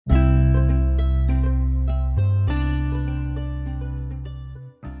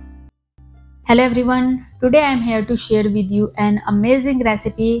Hello everyone, today I am here to share with you an amazing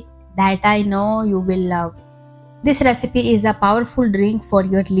recipe that I know you will love. This recipe is a powerful drink for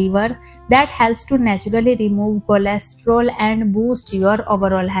your liver that helps to naturally remove cholesterol and boost your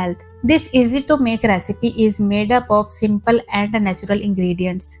overall health. This easy to make recipe is made up of simple and natural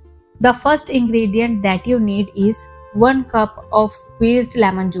ingredients. The first ingredient that you need is 1 cup of squeezed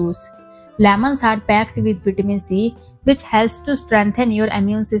lemon juice. Lemons are packed with vitamin C, which helps to strengthen your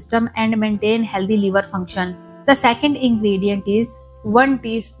immune system and maintain healthy liver function. The second ingredient is 1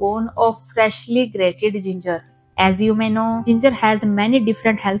 teaspoon of freshly grated ginger. As you may know, ginger has many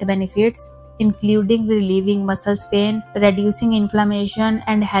different health benefits, including relieving muscle pain, reducing inflammation,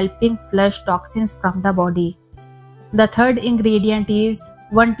 and helping flush toxins from the body. The third ingredient is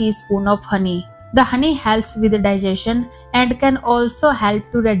 1 teaspoon of honey. The honey helps with digestion and can also help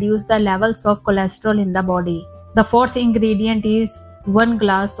to reduce the levels of cholesterol in the body. The fourth ingredient is 1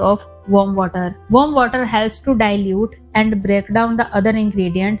 glass of warm water. Warm water helps to dilute and break down the other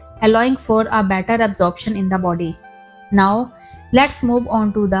ingredients, allowing for a better absorption in the body. Now, let's move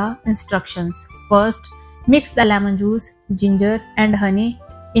on to the instructions. First, mix the lemon juice, ginger and honey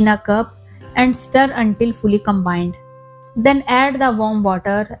in a cup and stir until fully combined. Then add the warm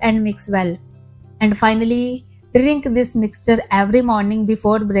water and mix well. And finally, drink this mixture every morning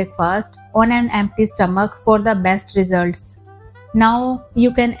before breakfast on an empty stomach for the best results. Now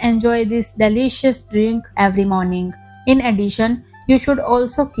you can enjoy this delicious drink every morning. In addition, you should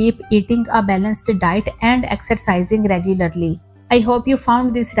also keep eating a balanced diet and exercising regularly. I hope you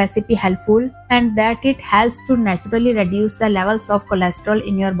found this recipe helpful and that it helps to naturally reduce the levels of cholesterol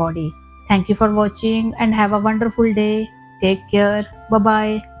in your body. Thank you for watching and have a wonderful day. Take care.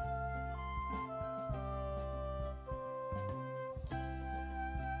 Bye-bye.